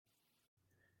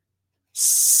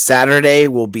Saturday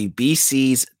will be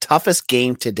BC's toughest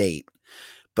game to date,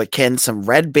 but can some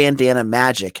red bandana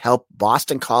magic help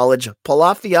Boston College pull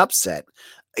off the upset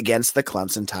against the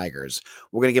Clemson Tigers?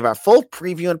 We're going to give our full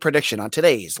preview and prediction on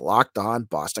today's Locked On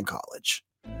Boston College.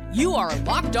 You are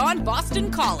Locked On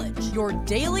Boston College, your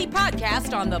daily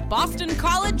podcast on the Boston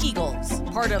College Eagles,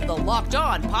 part of the Locked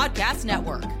On Podcast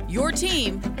Network, your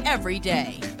team every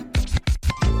day.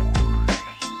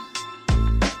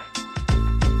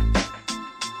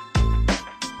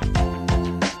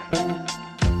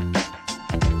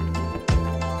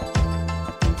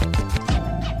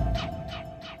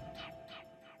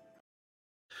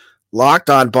 Locked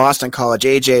On Boston College,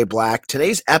 AJ Black.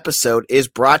 Today's episode is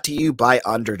brought to you by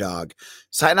Underdog.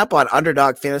 Sign up on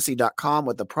UnderdogFantasy.com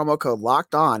with the promo code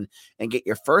Locked On and get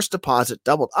your first deposit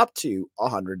doubled up to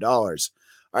 $100. All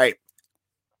right,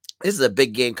 this is a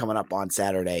big game coming up on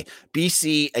Saturday.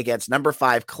 BC against number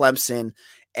 5 Clemson,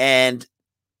 and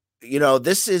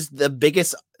this is the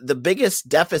biggest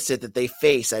deficit that they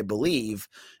face, I believe,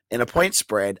 in a point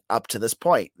spread up to this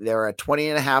point. They're a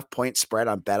 20.5 point spread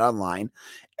on BetOnline,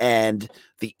 and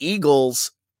the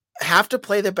Eagles have to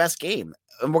play their best game.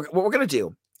 And what we're going to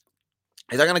do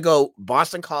is I'm going to go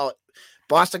Boston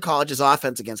College's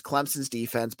offense against Clemson's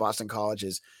defense, Boston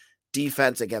College's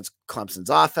defense against Clemson's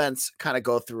offense, kind of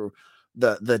go through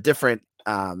the different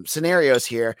scenarios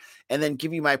here, and then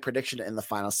give you my prediction in the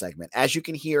final segment. As you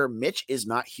can hear, Mitch is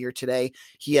not here today.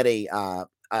 He had a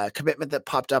commitment that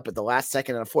popped up at the last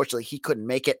second, and unfortunately he couldn't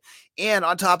make it. And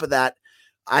on top of that,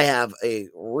 I have a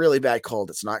really bad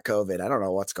cold. It's not COVID. I don't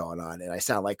know what's going on, and I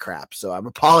sound like crap. So I'm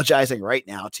apologizing right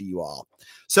now to you all.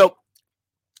 So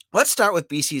let's start with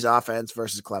BC's offense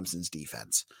versus Clemson's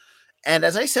defense. And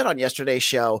as I said on yesterday's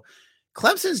show,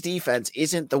 Clemson's defense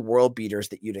isn't the world beaters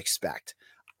that you'd expect.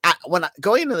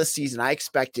 Going into the season, I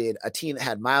expected a team that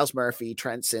had Myles Murphy,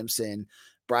 Trent Simpson,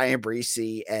 Brian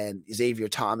Bresee, and Xavier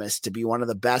Thomas to be one of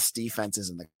the best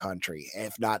defenses in the country,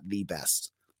 if not the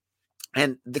best.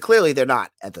 And clearly they're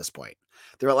not at this point.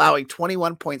 They're allowing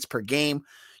 21 points per game.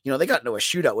 They got into a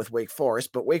shootout with Wake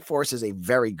Forest, but Wake Forest is a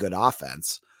very good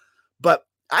offense. But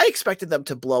I expected them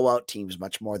to blow out teams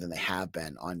much more than they have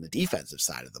been on the defensive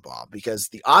side of the ball, because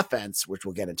the offense, which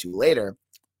we'll get into later,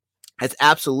 has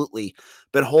absolutely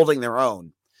been holding their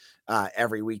own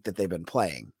every week that they've been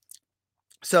playing.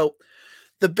 So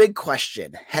the big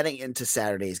question heading into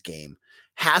Saturday's game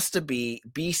has to be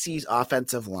BC's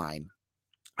offensive line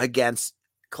against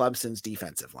Clemson's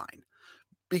defensive line.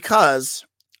 Because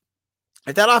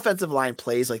if that offensive line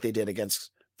plays like they did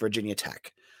against Virginia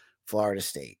Tech, Florida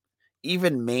State,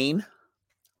 even Maine,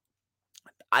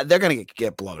 they're going to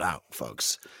get blown out,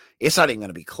 folks. It's not even going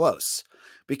to be close,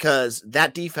 because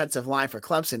that defensive line for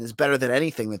Clemson is better than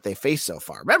anything that they faced so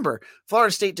far. Remember,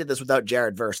 Florida State did this without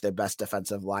Jared Verse, their best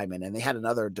defensive lineman, and they had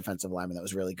another defensive lineman that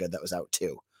was really good that was out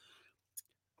too.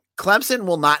 Clemson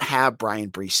will not have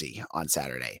Brian Bresee on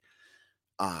Saturday.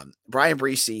 Brian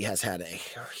Bresee has had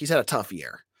a tough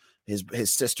year.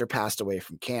 His sister passed away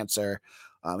from cancer.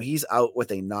 He's out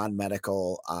with a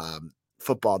non-medical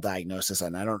football diagnosis,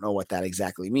 and I don't know what that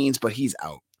exactly means, but he's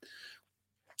out.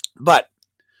 But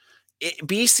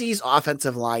BC's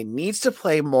offensive line needs to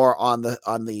play more on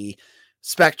the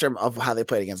spectrum of how they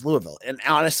played against Louisville. And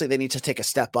honestly, they need to take a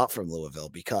step up from Louisville,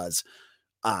 because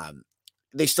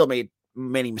they still made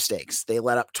many mistakes. They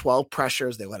let up 12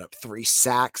 pressures. They let up 3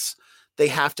 sacks. They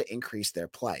have to increase their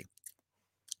play.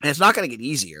 And it's not going to get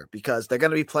easier, because they're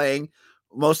going to be playing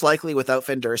most likely without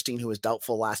Finn Durstein, who was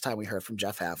doubtful last time we heard from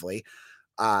Jeff Havley.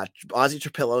 Ozzie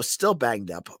Trapillo is still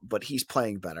banged up, but he's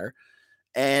playing better.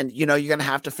 And, you're going to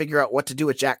have to figure out what to do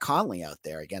with Jack Conley out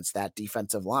there against that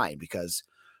defensive line, because,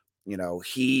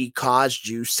 he cost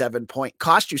you 7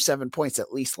 points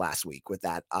at least last week with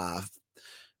that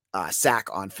sack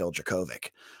on Phil Dracovic.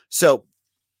 So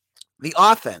the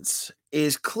offense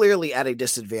is clearly at a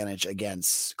disadvantage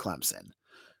against Clemson.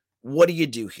 What do you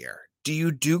do here? Do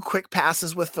you do quick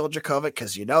passes with Phil Dracovic?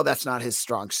 Because that's not his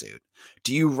strong suit.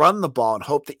 Do you run the ball and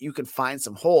hope that you can find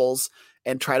some holes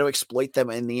and try to exploit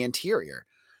them in the interior?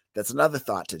 That's another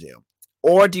thought to do.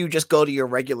 Or do you just go to your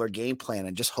regular game plan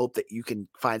and just hope that you can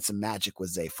find some magic with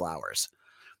Zay Flowers?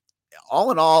 All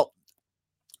in all,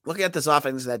 looking at this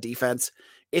offense and that defense,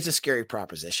 it's a scary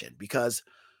proposition, because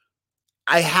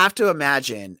I have to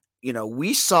imagine,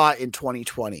 we saw in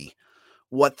 2020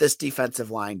 what this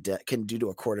defensive line can do to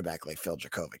a quarterback like Phil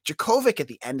Dracovic. Dracovic at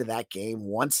the end of that game,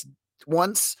 once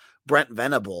Brent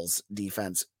Venables'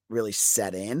 defense really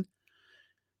set in,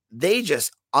 they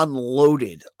just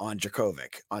unloaded on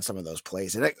Dracovic on some of those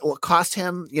plays. And it cost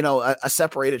him, a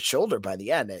separated shoulder by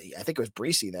the end. I think it was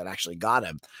Bresee that actually got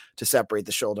him to separate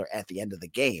the shoulder at the end of the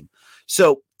game.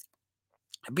 So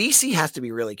BC has to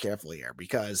be really careful here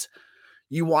because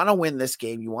you want to win this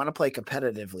game. You want to play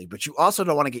competitively, but you also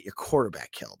don't want to get your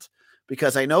quarterback killed.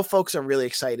 Because I know folks are really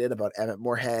excited about Emmett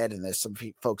Moorhead, and there's some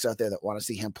folks out there that want to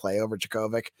see him play over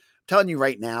Djokovic. I'm telling you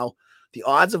right now, the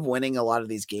odds of winning a lot of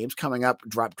these games coming up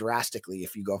drop drastically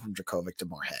if you go from Djokovic to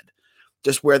Moorhead.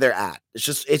 Just where they're at. It's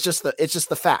just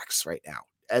the facts right now.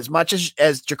 As much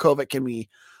as Djokovic can be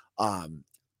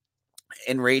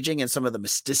enraging in some of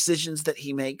the decisions that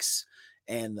he makes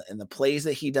and the plays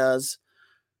that he does,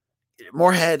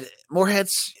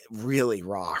 Moorhead's really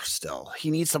raw still. He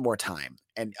needs some more time.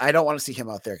 And I don't want to see him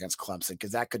out there against Clemson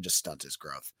because that could just stunt his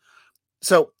growth.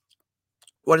 So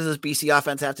what does this BC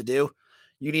offense have to do?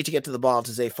 You need to get to the ball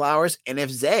to Zay Flowers. And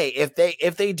if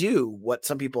they do what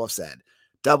some people have said,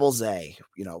 double Zay,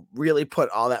 really put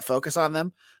all that focus on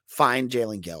them, find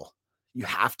Jalen Gill. You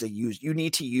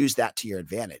need to use that to your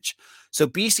advantage. So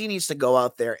BC needs to go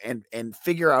out there and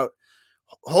figure out,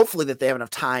 hopefully that they have enough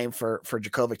time for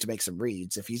Djokovic to make some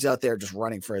reads. If he's out there just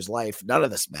running for his life, none of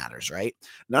this matters, right?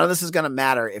 None of this is going to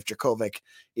matter if Djokovic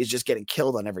is just getting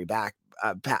killed on every drop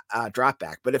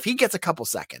back. But if he gets a couple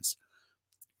seconds,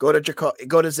 go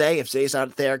to Zay. If Zay's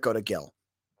out there, go to Gill.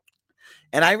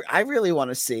 And I really want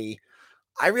to see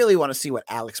what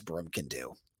Alex Broom can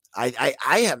do.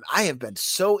 I have been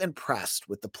so impressed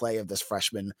with the play of this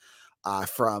freshman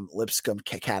from Lipscomb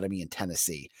Academy in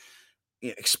Tennessee.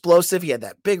 Explosive. He had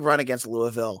that big run against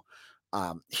Louisville.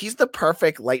 He's the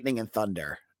perfect lightning and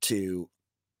thunder to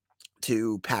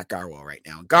Pat Garwo right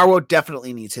now. Garwo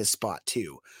definitely needs his spot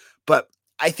too, but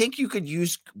I think you could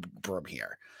use Broom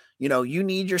here. You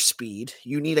need your speed.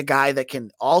 You need a guy that can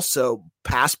also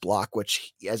pass block,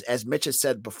 which, as Mitch has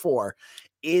said before,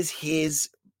 is his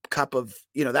cup of,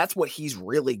 that's what he's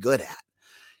really good at.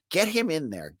 Get him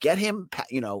in there. Get him,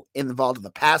 involved in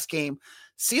the pass game.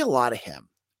 See a lot of him.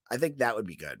 I think that would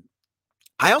be good.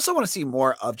 I also want to see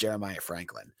more of Jeremiah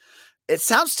Franklin. It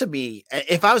sounds to me,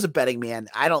 if I was a betting man,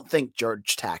 I don't think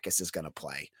George Takis is going to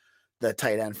play, the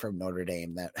tight end from Notre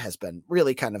Dame that has been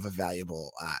really kind of a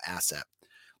valuable asset.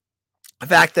 The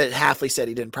fact that Hafley said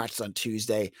he didn't practice on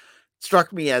Tuesday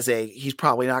struck me as he's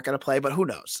probably not going to play, but who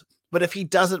knows? But if he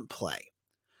doesn't play,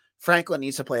 Franklin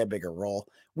needs to play a bigger role.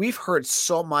 We've heard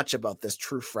so much about this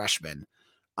true freshman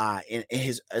in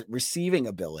his receiving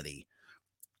ability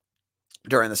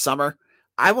during the summer.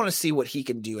 I want to see what he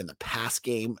can do in the pass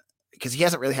game because he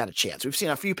hasn't really had a chance. We've seen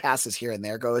a few passes here and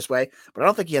there go his way, but I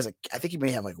don't think he has I think he may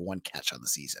have like one catch on the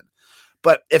season.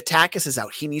 But if Takis is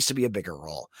out, he needs to be a bigger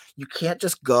role. You can't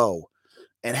just go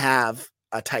and have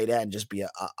a tight end just be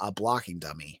a blocking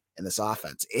dummy in this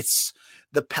offense. It's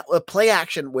the play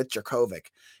action with Djokovic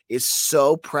is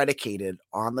so predicated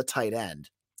on the tight end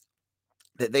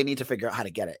that they need to figure out how to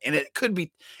get it. And it could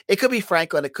be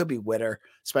Franklin, it could be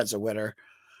Spencer Witter,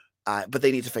 but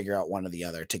they need to figure out one or the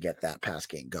other to get that pass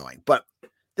game going. But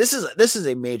this is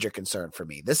a major concern for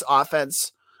me. This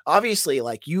offense, obviously,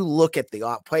 like you look at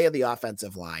the play of the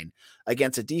offensive line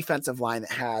against a defensive line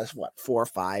that has 4 or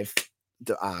 5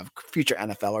 future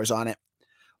NFLers on it.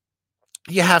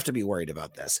 You have to be worried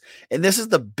about this. And this is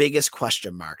the biggest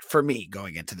question mark for me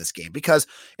going into this game, because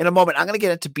in a moment, I'm going to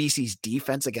get into BC's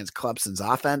defense against Clemson's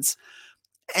offense,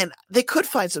 and they could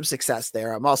find some success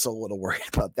there. I'm also a little worried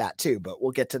about that too, but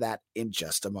we'll get to that in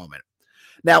just a moment.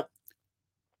 Now,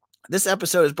 this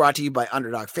episode is brought to you by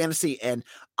Underdog Fantasy, and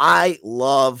I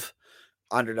love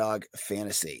Underdog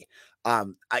Fantasy.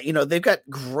 They've got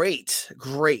great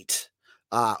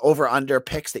over-under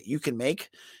picks that you can make.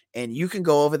 And you can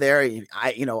go over there.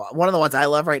 One of the ones I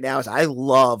love right now is I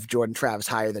love Jordan Travis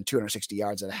higher than 260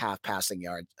 yards and a half passing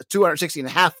yards, 260 and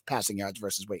a half passing yards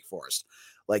versus Wake Forest.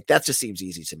 Like that just seems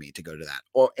easy to me to go to that.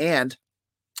 And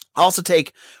also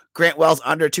take Grant Wells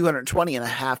under 220 and a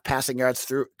half passing yards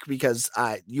through because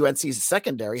UNC's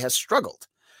secondary has struggled.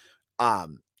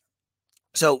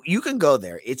 So you can go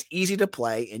there. It's easy to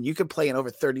play, and you can play in over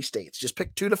 30 states. Just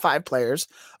pick 2 to 5 players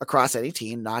across any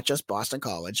team, not just Boston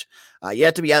College. You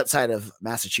have to be outside of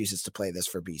Massachusetts to play this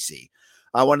for BC.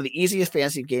 One of the easiest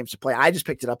fantasy games to play. I just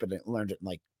picked it up and learned it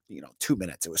in 2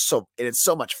 minutes. It's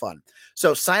so much fun.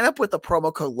 So sign up with the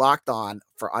promo code Locked On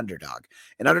for Underdog,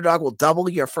 and Underdog will double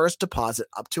your first deposit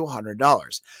up to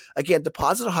 $100. Again,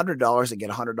 deposit $100 and get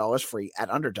 $100 free at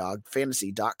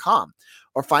UnderdogFantasy.com,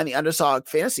 or find the Underdog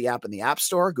Fantasy app in the App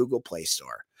Store, Google Play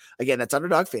Store. Again, that's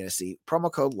Underdog Fantasy, promo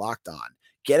code Locked On.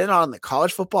 Get in on the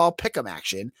college football pick'em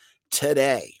action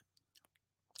today.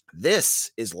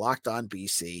 This is Locked On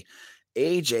BC.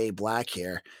 AJ Black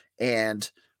here, and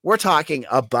we're talking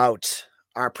about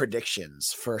our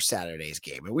predictions for Saturday's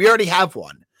game. And we already have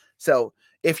one. So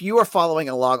if you are following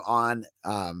along on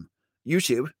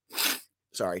YouTube,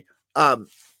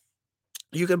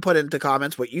 You can put into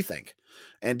comments what you think.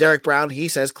 And Derek Brown, he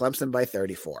says Clemson by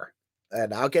 34.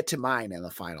 And I'll get to mine in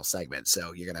the final segment,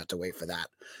 so you're going to have to wait for that.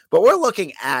 But we're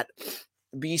looking at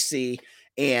BC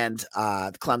and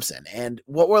Clemson. And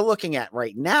what we're looking at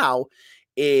right now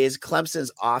is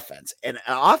Clemson's offense. And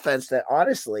an offense that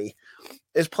honestly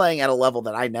is playing at a level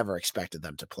that I never expected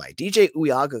them to play. DJ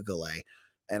Uiagalelei,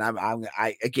 and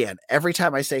I again, every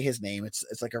time I say his name, it's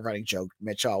like a running joke.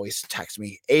 Mitch always texts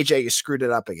me, AJ, you screwed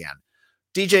it up again.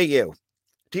 DJU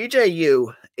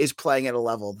is playing at a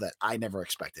level that I never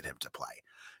expected him to play.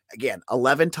 Again,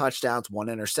 11 touchdowns, 1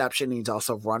 interception. He's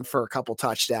also run for a couple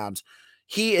touchdowns.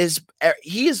 He is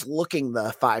looking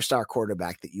the 5-star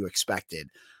quarterback that you expected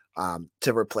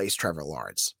to replace Trevor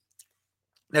Lawrence.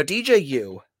 Now,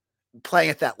 DJU playing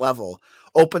at that level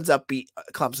opens up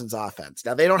Clemson's offense.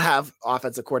 Now, they don't have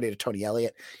offensive coordinator Tony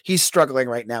Elliott. He's struggling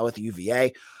right now with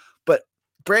UVA, but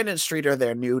Brandon Streeter,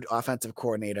 their new offensive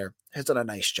coordinator, has done a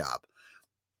nice job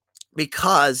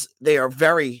because they are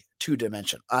very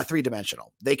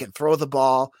three-dimensional. They can throw the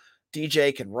ball.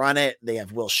 DJ can run it. They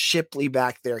have Will Shipley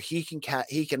back there. He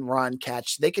can run,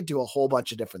 catch. They can do a whole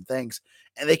bunch of different things,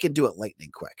 and they can do it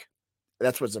lightning quick.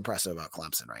 That's what's impressive about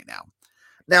Clemson right now.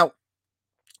 Now,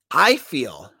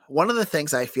 one of the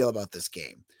things I feel about this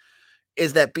game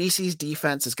is that BC's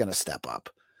defense is going to step up.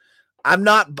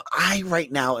 I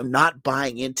right now am not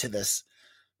buying into this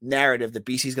narrative that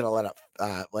BC's going to let up,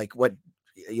 like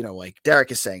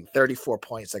Derek is saying, 34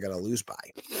 points they're going to lose by.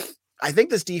 I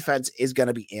think this defense is going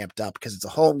to be amped up because it's a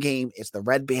home game. It's the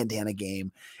red bandana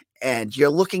game. And you're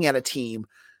looking at a team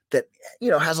that,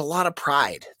 has a lot of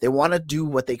pride. They want to do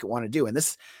what they want to do.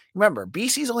 And remember,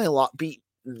 BC's only lost to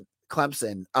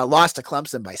Clemson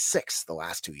by 6 the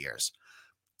last 2 years.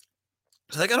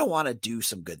 So they're going to want to do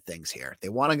some good things here. They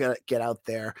want to get out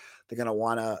there. They're going to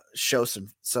want to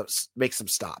make some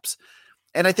stops.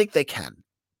 And I think they can.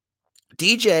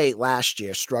 DJ last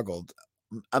year struggled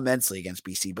immensely against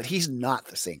BC, but he's not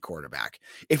the same quarterback.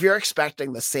 If you're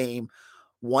expecting the same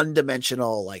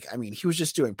one-dimensional, he was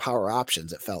just doing power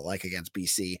options, it felt like, against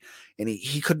BC, and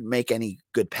he couldn't make any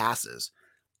good passes.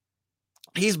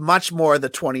 He's much more the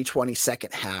 2020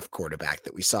 second half quarterback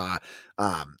that we saw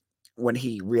when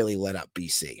he really lit up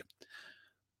BC.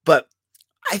 But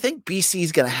I think BC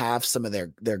is going to have some of their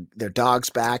dogs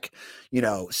back.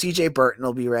 CJ Burton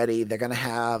will be ready. They're going to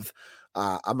have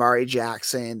Amari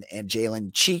Jackson and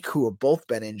Jalen Cheek, who have both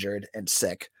been injured and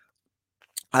sick.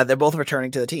 They're both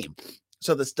returning to the team.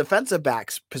 So this defensive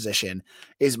backs position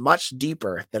is much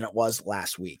deeper than it was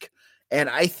last week. And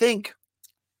I think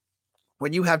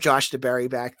when you have Josh DeBerry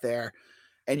back there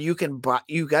and you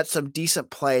got some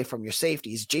decent play from your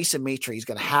safeties, Jason Maitre is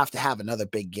going to have another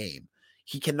big game.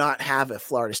 He cannot have a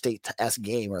Florida State-esque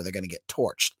game or they're going to get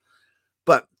torched.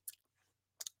 But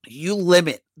you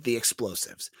limit the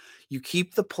explosives. You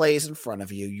keep the plays in front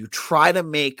of you. You try to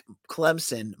make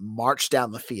Clemson march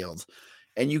down the field,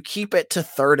 and you keep it to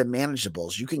third and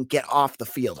manageables. You can get off the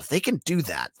field. If they can do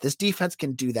that, this defense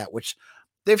can do that, which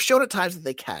they've shown at times that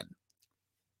they can.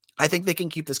 I think they can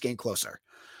keep this game closer.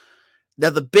 Now,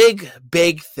 the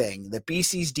big thing that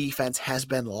BC's defense has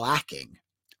been lacking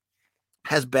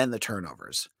has been the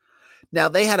turnovers. Now,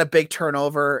 they had a big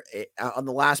turnover on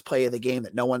the last play of the game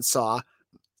that no one saw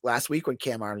last week when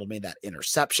Cam Arnold made that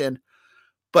interception,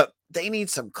 but they need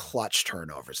some clutch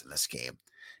turnovers in this game.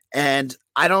 And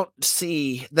I don't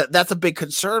see that. That's a big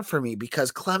concern for me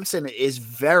because Clemson is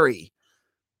very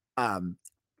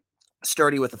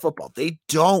sturdy with the football. They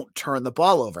don't turn the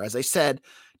ball over. As I said,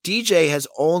 DJ has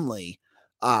only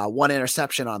 1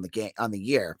 interception on the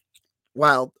year,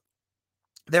 while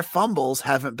their fumbles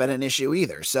haven't been an issue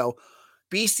either. So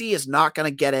BC is not going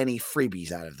to get any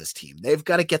freebies out of this team. They've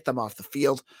got to get them off the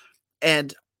field.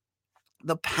 And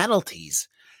the penalties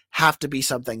have to be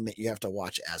something that you have to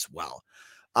watch as well.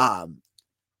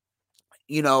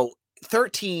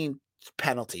 13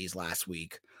 penalties last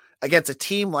week against a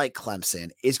team like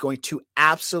Clemson is going to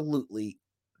absolutely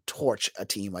torch a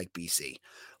team like BC.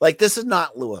 Like, this is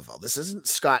not Louisville. This isn't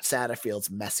Scott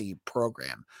Satterfield's messy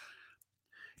program.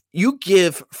 You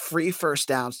give free first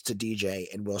downs to DJ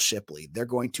and Will Shipley, they're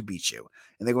going to beat you,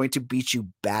 and they're going to beat you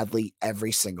badly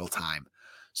every single time.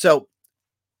 So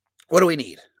what do we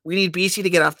need? We need BC to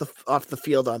get off the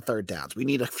field on third downs. We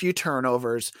need a few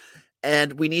turnovers,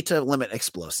 and we need to limit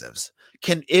explosives.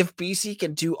 If BC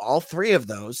can do all 3 of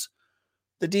those,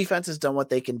 the defense has done what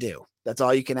they can do. That's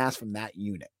all you can ask from that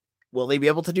unit. Will they be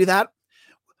able to do that?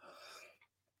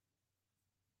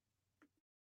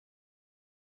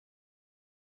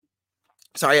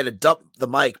 Sorry, I had to dump the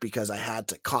mic because I had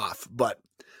to cough. But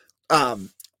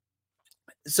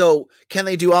so can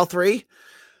they do all 3?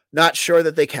 Not sure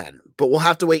that they can, but we'll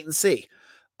have to wait and see.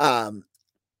 I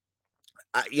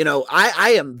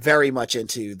am very much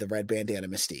into the red bandana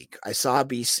mystique. I saw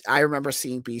BC. I remember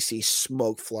seeing BC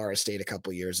smoke Florida State a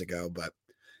couple years ago, but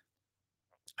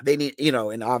they need,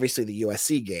 and obviously the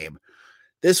USC game.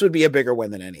 This would be a bigger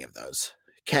win than any of those.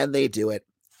 Can they do it?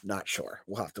 Not sure.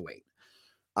 We'll have to wait.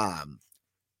 All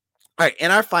right,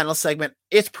 in our final segment,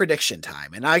 it's prediction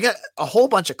time. And I got a whole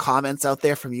bunch of comments out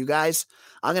there from you guys.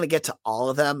 I'm going to get to all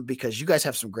of them because you guys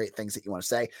have some great things that you want to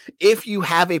say. If you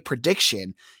have a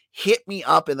prediction, hit me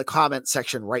up in the comment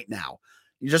section right now.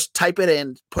 You just type it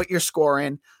in, put your score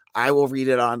in. I will read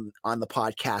it on the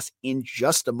podcast in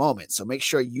just a moment. So make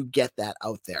sure you get that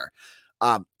out there.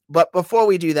 But before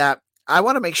we do that, I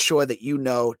want to make sure that you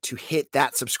know to hit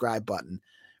that subscribe button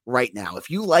right now. If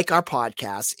you like our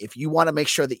podcast, if you want to make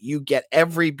sure that you get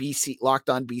every BC Locked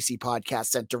On BC podcast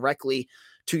sent directly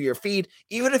to your feed,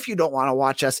 even if you don't want to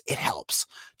watch us, it helps.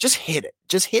 Just hit it.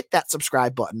 Just hit that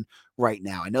subscribe button right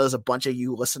now. I know there's a bunch of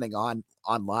you listening on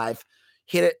live.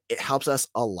 Hit it. It helps us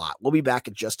a lot. We'll be back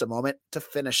in just a moment to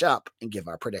finish up and give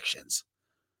our predictions.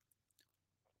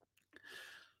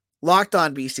 Locked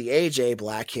On BC, AJ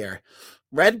Black here.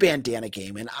 Red bandana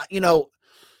game. And,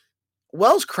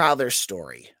 Wells Crowther's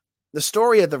story, the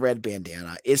story of the red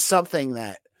bandana, is something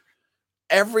that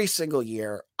every single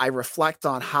year I reflect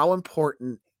on how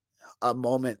important a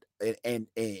moment and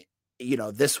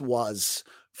this was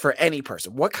for any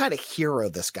person. What kind of hero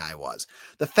this guy was.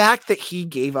 The fact that he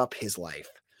gave up his life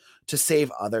to save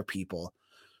other people.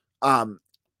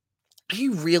 He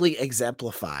really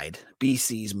exemplified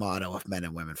BC's motto of men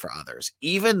and women for others.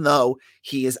 Even though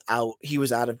he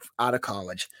was out of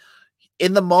college,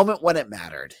 in the moment when it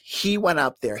mattered, he went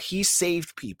up there, he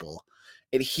saved people,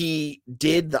 and he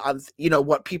did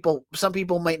what some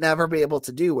people might never be able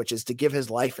to do, which is to give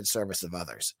his life in service of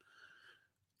others.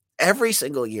 Every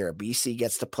single year, BC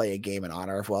gets to play a game in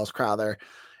honor of Wells Crowther,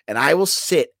 and I will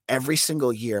sit every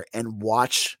single year and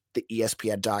watch the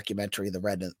ESPN documentary,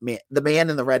 The Man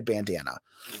in the Red Bandana.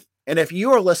 And if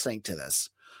you are listening to this,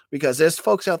 because there's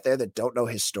folks out there that don't know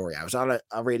his story. I was on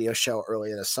a radio show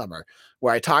earlier this summer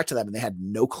where I talked to them and they had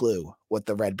no clue what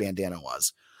the red bandana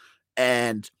was.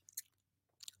 And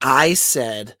I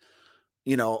said,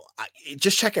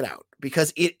 just check it out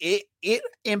because it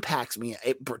impacts me.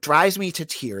 It drives me to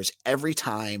tears every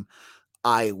time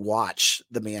I watch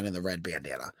The Man in the Red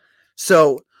Bandana.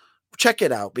 So check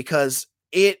it out because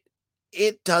it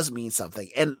does mean something.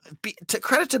 And to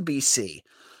credit to BC,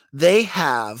 they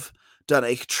have done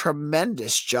a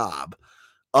tremendous job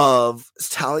of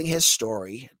telling his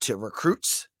story to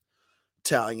recruits,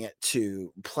 telling it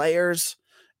to players.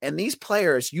 And these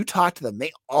players, you talk to them,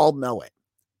 they all know it.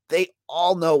 They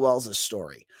all know Wells'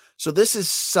 story. So this is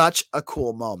such a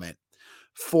cool moment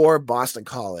for Boston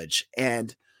College.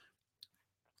 And,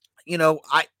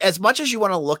 as much as you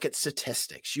want to look at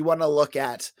statistics, you want to look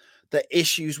at the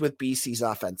issues with BC's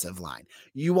offensive line.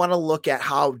 You want to look at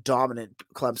how dominant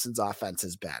Clemson's offense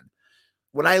has been.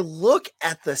 When I look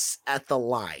at the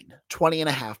line,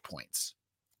 20.5 points,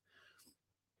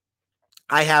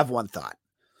 I have one thought.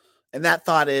 And that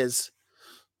thought is,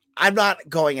 I'm not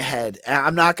going ahead.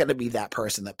 I'm not going to be that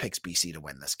person that picks BC to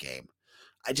win this game.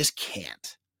 I just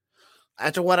can't.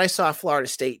 After what I saw Florida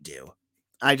State do,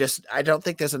 I don't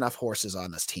think there's enough horses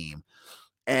on this team.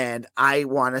 And I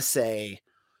want to say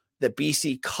that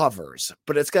BC covers,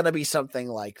 but it's going to be something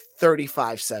like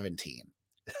 35-17.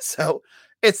 So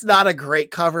it's not a great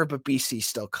cover, but BC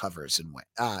still covers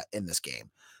in this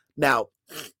game. Now,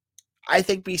 I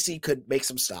think BC could make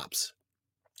some stops.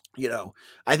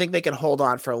 I think they can hold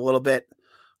on for a little bit.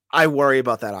 I worry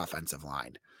about that offensive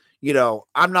line.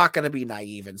 I'm not going to be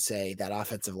naive and say that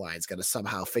offensive line is going to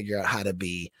somehow figure out how to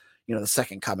be, the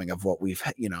second coming of what we've,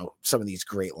 some of these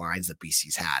great lines that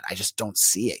BC's had. I just don't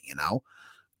see it,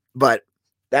 but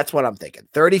that's what I'm thinking.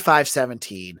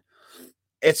 35-17.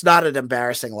 It's not an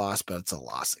embarrassing loss, but it's a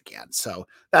loss again. So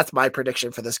that's my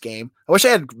prediction for this game. I wish I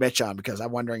had Mitch on because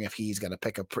I'm wondering if he's going to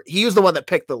pick he was the one that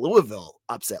picked the Louisville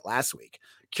upset last week.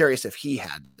 Curious if he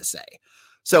had to say.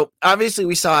 So obviously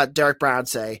we saw Derek Brown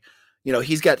say,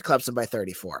 he's got Clemson by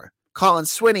 34. Colin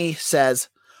Sweeney says,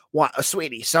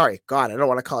 Sweeney, sorry, God, I don't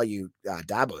want to call you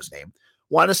Dabo's name.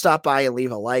 Want to stop by and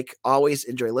leave a like. Always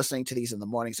enjoy listening to these in the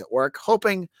mornings at work.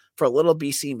 Hoping for a little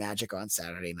BC magic on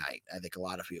Saturday night. I think a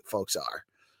lot of you folks are.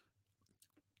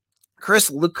 Chris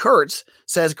Lukurtz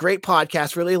says, great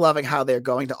podcast. Really loving how they're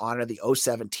going to honor the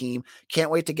 07 team. Can't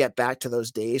wait to get back to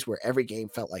those days where every game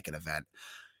felt like an event.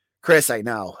 Chris, I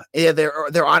know. Yeah,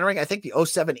 they're honoring, I think, the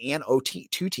 07 and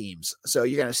 02 teams. So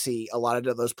you're going to see a lot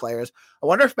of those players. I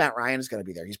wonder if Matt Ryan is going to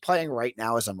be there. He's playing right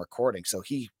now as I'm recording. So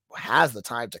he has the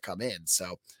time to come in.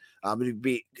 So it'd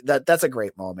be that's a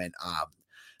great moment.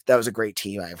 That was a great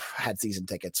team. I've had season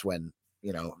tickets when,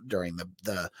 during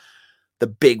the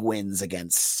big wins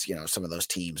against, some of those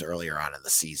teams earlier on in the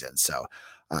season. So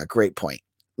great point.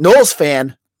 Knowles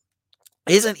fan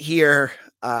isn't here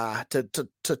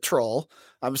to troll.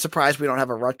 I'm surprised we don't have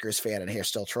a Rutgers fan in here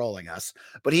still trolling us,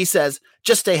 but he says,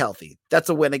 just stay healthy. That's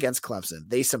a win against Clemson.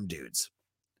 They some dudes.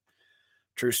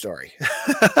 True story.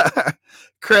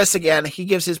 Chris, again, he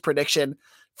gives his prediction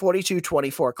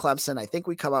 42-24 Clemson. I think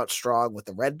we come out strong with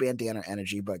the red bandana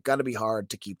energy, but going to be hard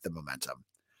to keep the momentum.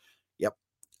 Yep.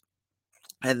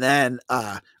 And then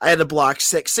I had to block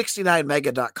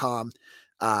 69mega.com.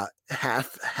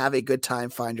 Have a good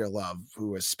time, find your love, who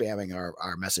was spamming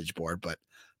our message board, but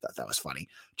thought that was funny.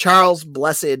 Charles,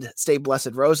 stay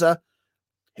blessed, Rosa.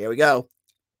 Here we go.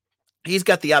 He's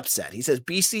got the upset. He says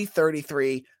BC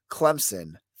 33,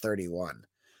 Clemson 31.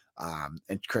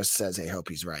 And Chris says, I hope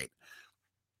he's right.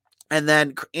 And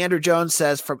then Andrew Jones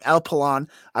says, from El Pilon,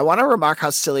 I want to remark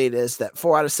how silly it is that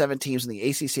 4 out of 7 teams in the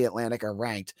ACC Atlantic are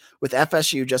ranked, with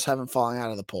FSU just having fallen out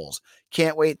of the polls.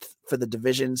 Can't wait for the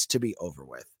divisions to be over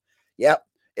with. Yep.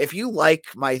 If you like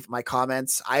my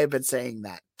comments, I have been saying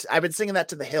that. I've been singing that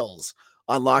to the hills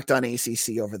on Locked On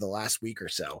ACC over the last week or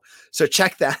so. So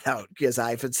check that out, because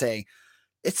I've been saying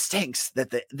it stinks that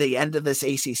the end of this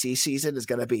ACC season is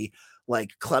going to be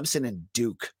like Clemson and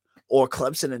Duke, or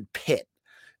Clemson and Pitt.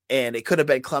 And it could have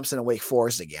been Clemson and Wake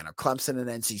Forest again, or Clemson and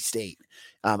NC State.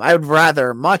 I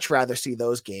would much rather see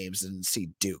those games than see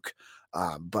Duke.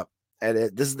 But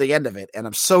this is the end of it. And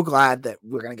I'm so glad that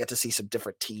we're going to get to see some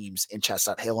different teams in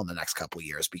Chestnut Hill in the next couple of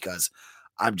years, because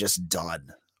I'm just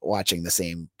done watching the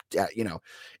same.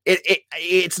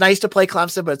 It's nice to play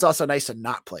Clemson, but it's also nice to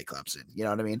not play Clemson. You know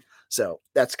what I mean? So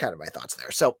that's kind of my thoughts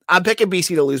there. So I'm picking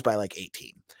BC to lose by like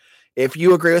 18. If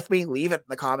you agree with me, leave it in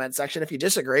the comment section. If you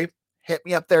disagree, hit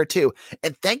me up there too.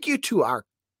 And thank you to our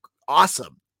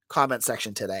awesome comment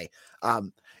section today.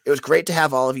 It was great to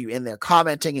have all of you in there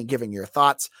commenting and giving your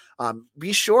thoughts.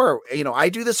 Be sure, I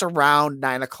do this around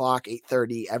 9 o'clock,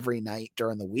 8:30 every night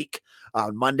during the week.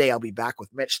 On Monday, I'll be back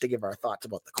with Mitch to give our thoughts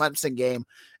about the Clemson game.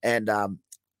 And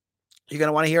you're going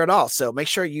to want to hear it all. So make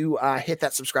sure you hit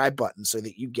that subscribe button so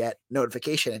that you get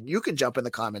notification, and you can jump in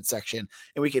the comment section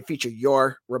and we can feature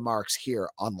your remarks here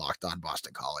on Locked On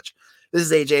Boston College. This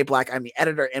is AJ Black. I'm the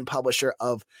editor and publisher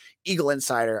of Eagle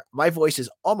Insider. My voice is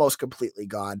almost completely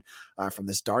gone from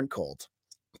this darn cold.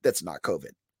 That's not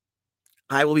COVID.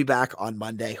 I will be back on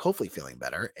Monday, hopefully feeling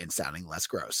better and sounding less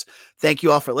gross. Thank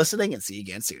you all for listening, and see you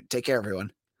again soon. Take care,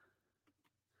 everyone.